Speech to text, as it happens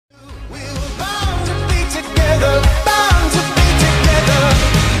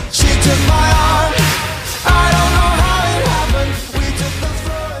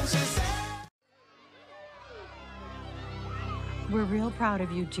proud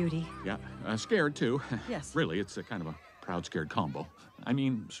of you, Judy. Yeah, scared too. Yes. Really, it's a kind of a proud, scared combo. I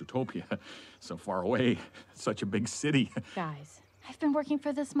mean, Zootopia, so far away, such a big city. Guys, I've been working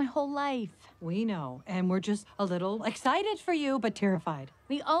for this my whole life. We know, and we're just a little excited for you, but terrified.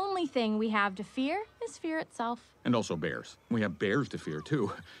 The only thing we have to fear is fear itself. And also bears. We have bears to fear,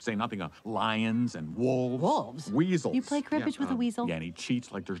 too. Say nothing of lions and wolves. Wolves? Weasels. You play cribbage with a weasel? Yeah, and he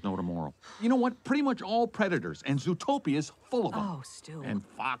cheats like there's no tomorrow. You know what? Pretty much all predators, and Zootopia is full of them. Oh, Stu. And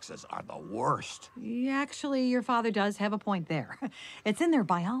foxes are the worst. Yeah, actually, your father does have a point there. It's in their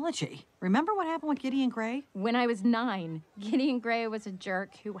biology. Remember what happened with Gideon Gray? When I was 9, Gideon Gray was a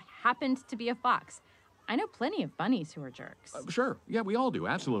jerk who happened to be a fox. I know plenty of bunnies who are jerks. Sure. Yeah, we all do,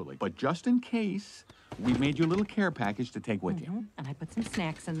 absolutely. But just in case, we made you a little care package to take with you. And I put some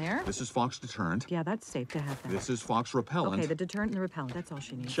snacks in there. This is Fox Deterrent. Yeah, that's safe to have that. This is Fox Repellent. Okay, the deterrent and the repellent, that's all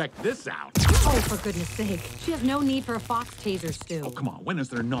she needs. Check this out. Oh, for goodness sake. She has no need for a fox taser, Stu. Oh, come on. When is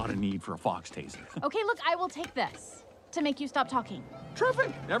there not a need for a fox taser? Okay, look, I will take this to make you stop talking.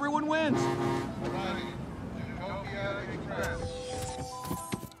 Terrific. Everyone wins.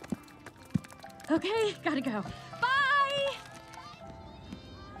 Okay, gotta go. Bye!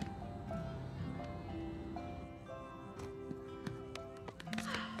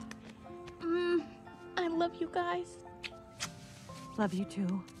 I love you guys. Love you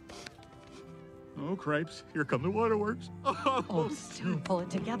too. Oh, cripes. Here come the waterworks. Oh, Stu, pull it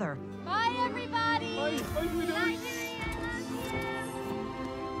together. Bye, everybody! Bye, sweetie. Bye, Judy. I love you.